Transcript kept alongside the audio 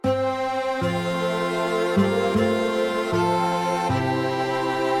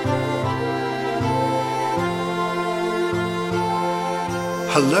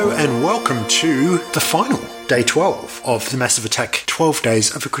Hello and welcome to the final, day 12 of the Massive Attack 12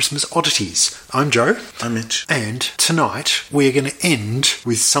 Days of a Christmas Oddities. I'm Joe. I'm Mitch. And tonight we're going to end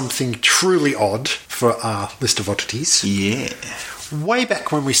with something truly odd for our list of oddities. Yeah. Way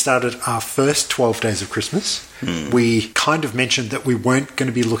back when we started our first 12 Days of Christmas, we kind of mentioned that we weren't going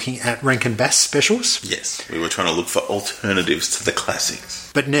to be looking at Rankin Bass specials. Yes, we were trying to look for alternatives to the classics.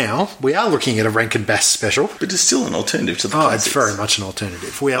 But now we are looking at a Rankin Bass special. But it's still an alternative to the classics. It's very much an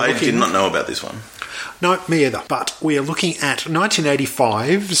alternative. I did not know about this one. No, me either. But we are looking at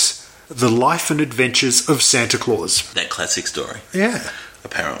 1985's The Life and Adventures of Santa Claus. That classic story. Yeah.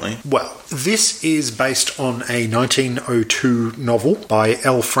 Apparently. Well, this is based on a 1902 novel by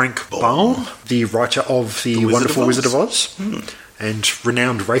L. Frank Baum, the writer of The Wonderful Wizard of Oz. And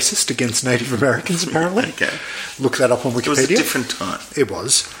renowned racist against Native Americans, apparently. Okay. Look that up on Wikipedia. It was a different time. It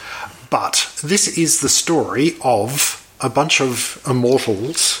was. But this is the story of a bunch of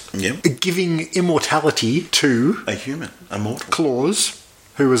immortals giving immortality to a human, a mortal. Claus,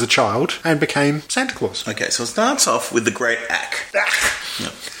 who was a child and became Santa Claus. Okay, so it starts off with the Great Ack.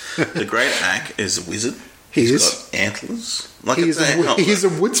 The Great Ack is a wizard. He's got antlers. He is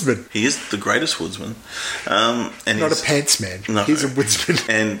a woodsman. He is the greatest woodsman. And not a pants man. No. He's a woodsman.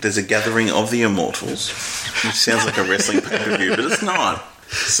 And there's a gathering of the immortals, which sounds like a wrestling pay-per-view, but it's not.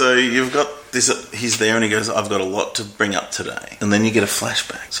 So you've got this, he's there and he goes, I've got a lot to bring up today. And then you get a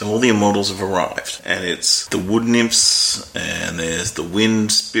flashback. So all the immortals have arrived. And it's the wood nymphs, and there's the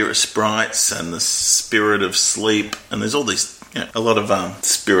wind spirit sprites, and the spirit of sleep, and there's all these, a lot of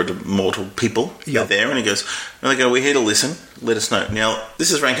spirit of mortal people are there. And he goes, and they go, we're here to listen, let us know. Now,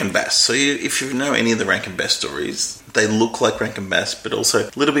 this is Rankin Bass. So if you know any of the Rankin Bass stories, they look like Rankin Bass, but also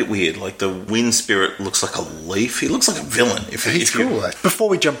a little bit weird. Like the wind spirit looks like a leaf. He looks like a villain. He's cool. Before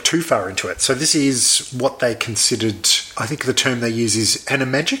we jump too far into it, so this is what they considered, I think the term they use is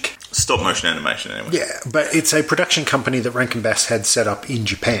animagic. Stop motion animation, anyway. Yeah, but it's a production company that Rankin Bass had set up in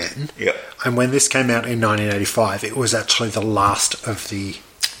Japan. Yep. And when this came out in 1985, it was actually the last of the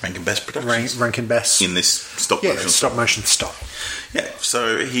Rankin Bass productions. Rankin Bass. In this stop motion. Yeah, stop motion style. Yeah,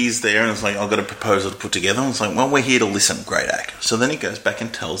 so he's there and it's like, I've got a proposal to put together. And it's like, well, we're here to listen, Great Ack. So then he goes back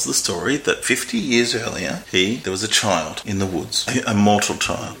and tells the story that 50 years earlier, there was a child in the woods, a mortal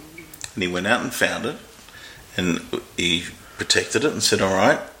child. And he went out and found it, and he protected it and said, all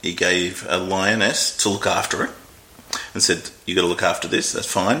right. He gave a lioness to look after it and said, you got to look after this,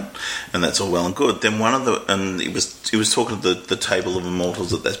 that's fine, and that's all well and good. Then he was talking to the table of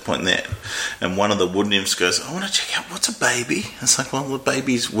immortals at that point there, and one of the wood nymphs goes, I want to check out, what's a baby? And it's like, well, the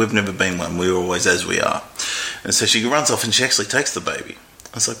babies, we've never been one, we're always as we are. And so she runs off and she actually takes the baby.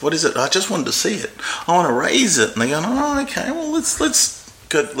 It's like, what is it? I just wanted to see it, I want to raise it. And they go, oh, okay, well, let's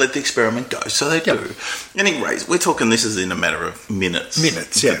go, let the experiment go. So they do. Anyways, we're talking, this is in a matter of minutes.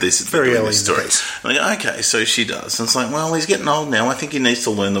 This very early story. And they go, okay, so she does. And it's like, well, he's getting old now. I think he needs to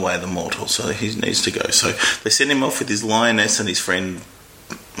learn the way of the mortal. So he needs to go. So they send him off with his lioness and his friend,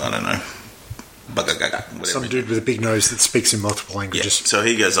 I don't know, whatever. Some dude with a big nose that speaks in multiple languages. Yeah. So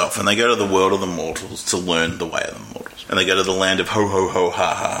he goes off and they go to the world of the mortals to learn the way of the mortals. And they go to the land of ho ho ho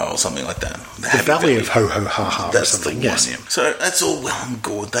ha ha ha or something like that. The valley of ho ho ha ha. That's the one. Yes. Yeah. So that's all well and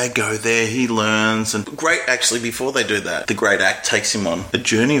good. They go there, he learns, and actually before they do that, the Great Act takes him on a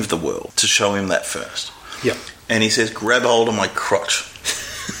journey of the world to show him that first. Yep. And he says, grab hold of my crotch.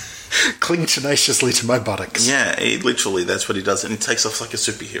 Cling tenaciously to my buttocks. Yeah, literally, that's what he does. And he takes off like a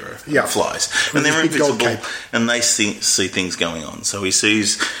superhero. Yeah. Flies. And they're invisible. And they see things going on. So he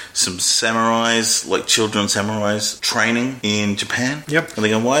sees some samurais, like children samurais, training in Japan. Yep. And they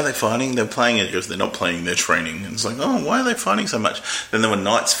go, why are they fighting? They're playing it because they're not playing, they're training. And it's like, oh, why are they fighting so much? Then there were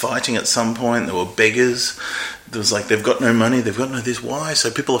knights fighting at some point. There were beggars. There was like, they've got no money, they've got no this, why? So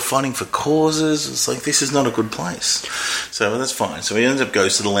people are fighting for causes. It's like, this is not a good place. So that's fine. So he ends up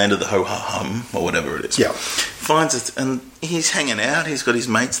goes to the land of the ho-ha-hum, or whatever it is. Yeah. Finds it, and he's hanging out, he's got his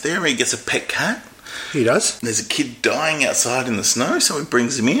mates there, he gets a pet cat. He does. There's a kid dying outside in the snow, so he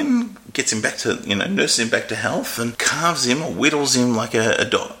brings him in, gets him back to, nurses him back to health, and carves him or whittles him like a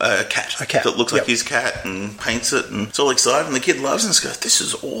cat. A cat. That looks like his cat, and paints it, and it's all excited, and the kid loves it and goes, this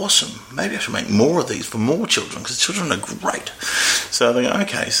is awesome. Maybe I should make more of these for more children, because children are great. So they go,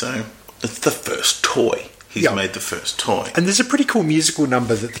 okay, so it's the first toy. He's made the first toy. And there's a pretty cool musical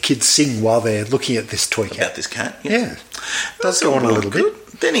number that the kids sing while they're looking at this toy cat. About this cat? Yeah. Does go on a little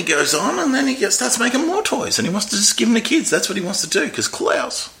bit. Then he goes on and then he starts making more toys and he wants to just give them to kids. That's what he wants to do because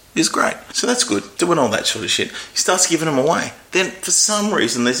Claus is great. So that's good, doing all that sort of shit. He starts giving them away. Then, for some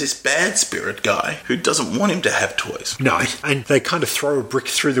reason, there's this bad spirit guy who doesn't want him to have toys. No, and they kind of throw a brick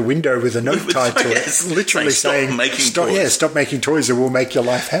through the window with a note tied to it, literally saying, stop making toys or we'll make your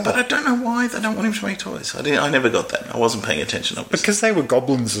life hell. But I don't know why they don't want him to make toys. I never got that. I wasn't paying attention. Obviously. Because they were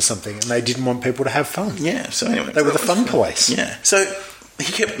goblins or something and they didn't want people to have fun. Yeah, so anyway. They were the fun police. Yeah, so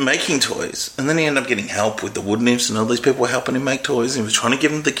he kept making toys, and then he ended up getting help with the wood nymphs, and all these people were helping him make toys, and he was trying to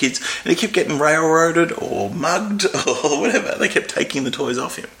give them to the kids, and he kept getting railroaded or mugged or whatever. They kept taking the toys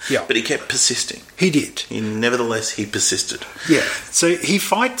off him. Yeah. But he kept persisting. He did. Nevertheless, he persisted. Yeah. So he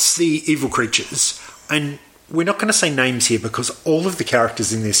fights the evil creatures, and we're not going to say names here because all of the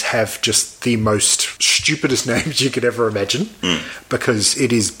characters in this have just the most stupidest names you could ever imagine because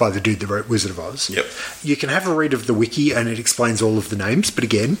it is by the dude that wrote Wizard of Oz. Yep. You can have a read of the wiki and it explains all of the names, but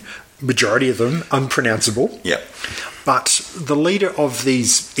again, majority of them unpronounceable. Yep. But the leader of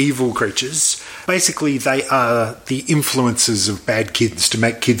these evil creatures, basically they are the influences of bad kids to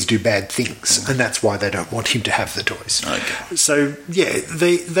make kids do bad things, and that's why they don't want him to have the toys. Okay. So, yeah,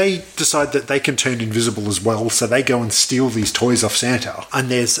 they decide that they can turn invisible as well, so they go and steal these toys off Santa, and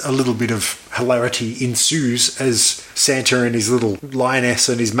there's a little bit of hilarity ensues as Santa and his little lioness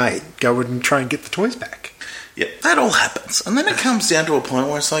and his mate go and try and get the toys back. Yeah, that all happens. And then it comes down to a point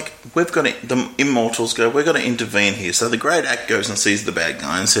where it's like, the immortals go, we've got to intervene here. So the great act goes and sees the bad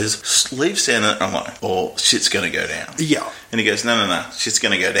guy and says, leave Santa alone or shit's going to go down. Yeah. And he goes, no, shit's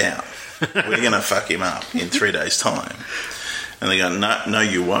going to go down. We're going to fuck him up in 3 days' time. And they go, no,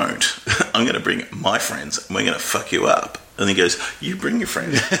 you won't. I'm going to bring my friends and we're going to fuck you up. And he goes, you bring your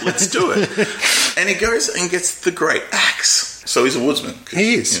friends, let's do it. And he goes and gets the great axe. So he's a woodsman.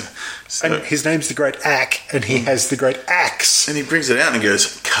 He is. Yeah. So, and his name's the Great Ack, and he has the Great Axe. And he brings it out and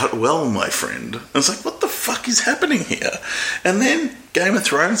goes, cut well, my friend. And it's like, what the fuck is happening here? And then Game of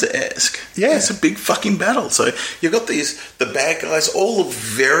Thrones-esque. Yeah. It's a big fucking battle. So you've got the bad guys, all look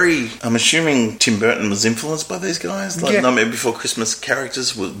very... I'm assuming Tim Burton was influenced by these guys. Like Nightmare Before Christmas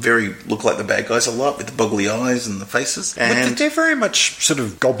characters look like the bad guys a lot with the boggly eyes and the faces. And they're very much sort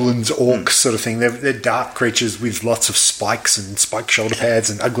of goblins, orcs sort of thing. They're dark creatures with lots of spikes and spike shoulder pads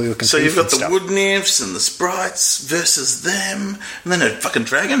and ugly looking so you've got the stuff. wood nymphs and the sprites versus them, and then a fucking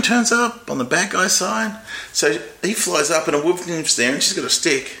dragon turns up on the bad guy's side. So he flies up and a wood nymph's there and she's got a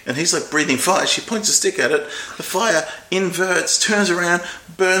stick and he's like breathing fire. She points a stick at it, the fire inverts, turns around,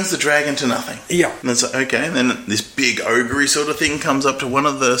 burns the dragon to nothing. Yeah. And it's like, okay, and then this big ogre sort of thing comes up to one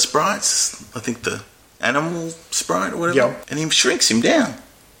of the sprites, I think the animal sprite or whatever, and he shrinks him down.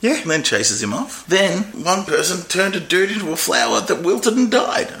 Yeah. And then chases him off. Then one person turned a dude into a flower that wilted and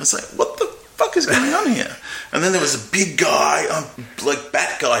died. I was like, what the fuck is going on here? And then there was a big guy, like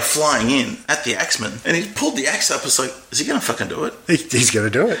bat guy, flying in at the axeman. And he pulled the axe up. It's like, is he going to fucking do it? He's going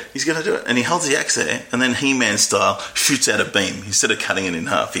to do it. He's going to do it. And he holds the axe there, and then He-Man style shoots out a beam. Instead of cutting it in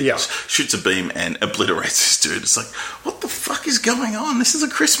half, he shoots a beam and obliterates this dude. It's like, what the fuck is going on? This is a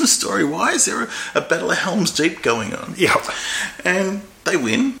Christmas story. Why is there a Battle of Helm's Deep going on? Yeah. And they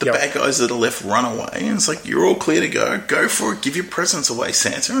win. The bad guys that are left run away. And it's like, you're all clear to go. Go for it. Give your presents away,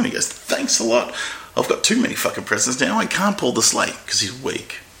 Santa. And he goes, thanks a lot. I've got too many fucking presents now. I can't pull the sleigh because he's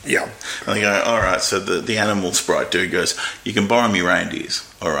weak. Yeah. And they go, all right. So the animal sprite dude goes, you can borrow me reindeers,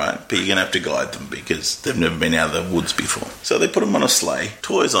 all right, but you're going to have to guide them because they've never been out of the woods before. So they put him on a sleigh,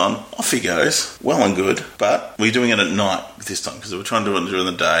 toys on, off he goes. Well and good, but we're doing it at night this time because they were trying to do it during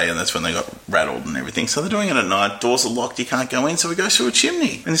the day and that's when they got rattled and everything. So they're doing it at night. Doors are locked. He can't go in. So he goes through a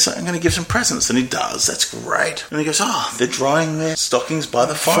chimney. And he's like, I'm going to give some presents. And he does. That's great. And he goes, they're drying their stockings by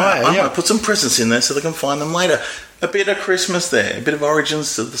the fire. I'm going to put some presents in there so they can find them later. A bit of Christmas there, a bit of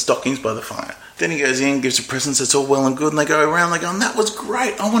origins to the stockings by the fire. Then he goes in, gives the presents, it's all well and good, and they go around, they go, that was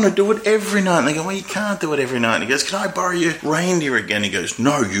great, I want to do it every night. And they go, well, you can't do it every night. And he goes, can I borrow your reindeer again? He goes,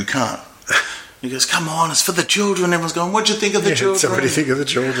 no, you can't. He goes, come on, it's for the children. Everyone's going, what'd you think of the children? Somebody think of the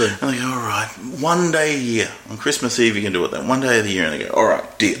children. And they go, all right, one day a year. On Christmas Eve, you can do it then. One day of the year. And they go, all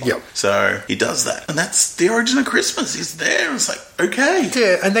right, deal. Yep. So he does that. And that's the origin of Christmas. He's there. It's like, okay.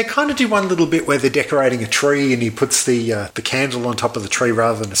 Yeah, and they kind of do one little bit where they're decorating a tree and he puts the candle on top of the tree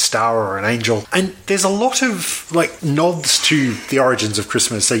rather than a star or an angel. And there's a lot of like nods to the origins of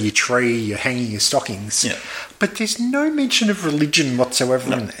Christmas. So your tree, you're hanging your stockings. Yeah. But there's no mention of religion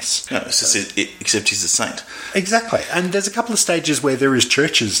whatsoever in this. No, it's just except he's a saint. Exactly. And there's a couple of stages where there is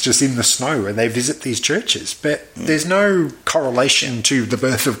churches just in the snow and they visit these churches. But there's no correlation to the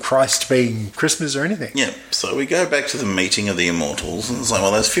birth of Christ being Christmas or anything. Yeah. So we go back to the meeting of the immortals. immortals, and it's like,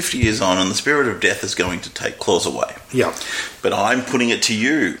 well, that's 50 years on, and the spirit of death is going to take Claus away. Yeah. But I'm putting it to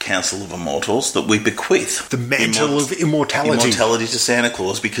you, Council of Immortals, that we bequeath the mantle of immortality to Santa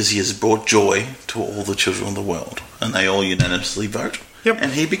Claus, because he has brought joy to all the children of the world, and they all unanimously vote. Yep.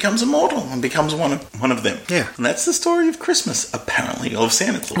 And he becomes immortal and becomes one of them. Yeah. And that's the story of Christmas, apparently, of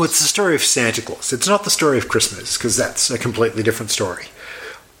Santa Claus. Well, it's the story of Santa Claus. It's not the story of Christmas, because that's a completely different story.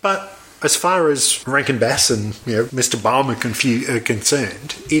 But as far as Rankin Bass and Mr. Baum are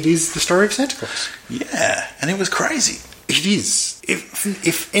concerned, it is the story of Santa Claus. Yeah, and it was crazy. It is.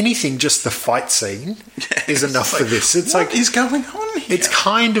 If anything, just the fight scene is enough for this. It's what is going on here? It's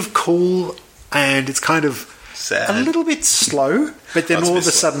kind of cool, and it's kind of sad. A little bit slow, but then all of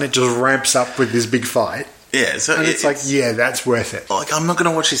a sudden it just ramps up with this big fight. Yeah, so and it's like, yeah, that's worth it. Like, I'm not going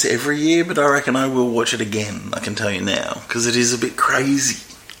to watch this every year, but I reckon I will watch it again, I can tell you now, because it is a bit crazy.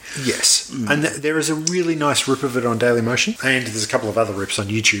 Yes, and there is a really nice rip of it on Dailymotion, and there's a couple of other rips on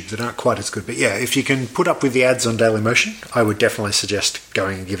YouTube that aren't quite as good. But yeah, if you can put up with the ads on Dailymotion, I would definitely suggest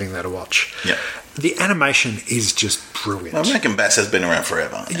going and giving that a watch. Yeah. The animation is just brilliant. Well, Rankin Bass has been around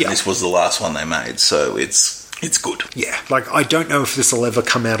forever, and this was the last one they made, so it's good. Yeah, like, I don't know if this will ever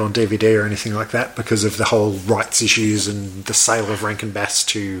come out on DVD or anything like that because of the whole rights issues and the sale of Rankin Bass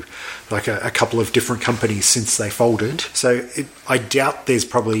to like a couple of different companies since they folded. So I doubt there's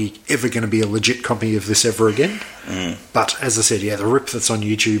probably ever going to be a legit copy of this ever again. But as I said, yeah, the rip that's on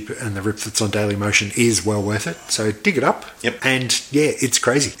YouTube and the rip that's on Dailymotion is well worth it. So dig it up. Yep. And yeah, it's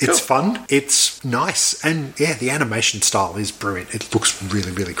crazy. Cool. It's fun. It's nice. And yeah, the animation style is brilliant. It looks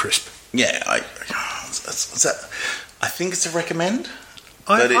really, really crisp. Yeah, I think it's a recommend.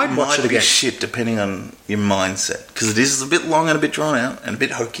 I'd it watch might it be again. shit depending on your mindset, because it is a bit long and a bit drawn out and a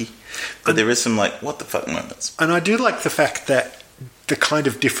bit hokey, but there is some like what the fuck moments. And I do like the fact that the kind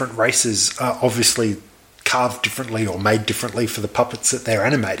of different races are obviously carved differently or made differently for the puppets that they're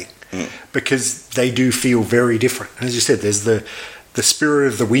animating, because they do feel very different. And as you said, there's the spirit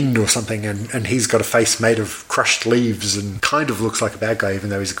of the wind or something, and he's got a face made of crushed leaves and kind of looks like a bad guy even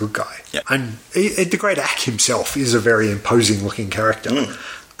though he's a good guy. Yep. And the Great Ack himself is a very imposing looking character.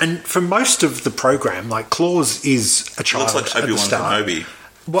 And for most of the program, like, Claus is a child. Looks like Obi-Wan Kenobi.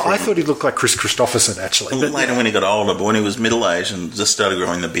 Well, I thought he looked like Chris Christopherson, actually. But later when he got older, but when he was middle-aged and just started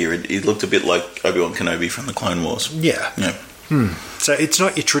growing the beard, he looked a bit like Obi-Wan Kenobi from the Clone Wars. Yeah. So it's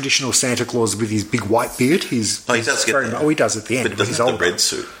not your traditional Santa Claus with his big white beard. He does get that. he does at the end. But doesn't have the red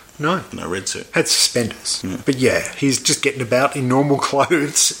suit. No red suit. Had suspenders. But yeah, he's just getting about in normal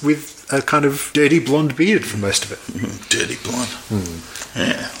clothes with a kind of dirty blonde beard for most of it. Dirty blonde.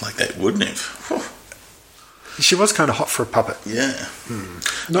 Yeah, like that would Whew. She was kind of hot for a puppet. Yeah.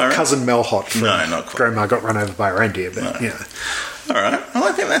 Not right. Cousin Mel hot from No, not quite. Grandma Got Run Over by a Reindeer, but No. yeah. All right. Well,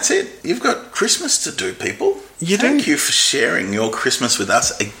 I think that's it. You've got Christmas to do, people. Thank you for sharing your Christmas with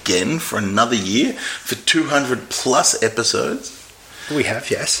us again for another year, for 200 plus episodes. We have,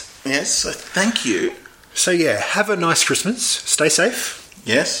 yes. Yes, so thank you. So yeah, have a nice Christmas. Stay safe.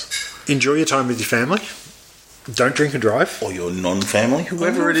 Yes. Enjoy your time with your family. Don't drink and drive. Or your non-family,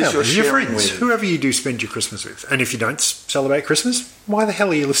 whoever it is you're your sharing friends, with. whoever you do spend your Christmas with. And if you don't celebrate Christmas, why the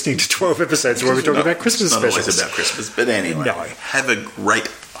hell are you listening to 12 episodes where we're talking about Christmas specials? specials? It's not always about Christmas, but anyway. No. Have a great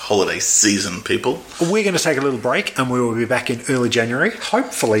holiday season, people. We're going to take a little break and we will be back in early January,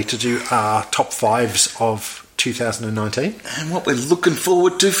 hopefully to do our top fives of 2019. And what we're looking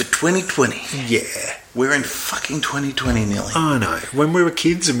forward to for 2020. Yeah. We're in fucking 2020 nearly. I know. When we were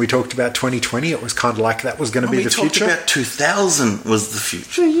kids and we talked about 2020, it was kind of like that was going to be the future. We talked about 2000 was the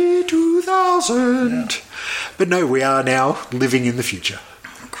future. The year 2000. Yeah. But no, we are now living in the future.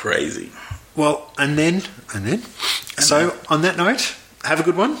 Crazy. Well, and then. So, on that note, have a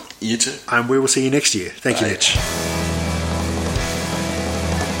good one. You too. And we will see you next year. Thank you, Mitch.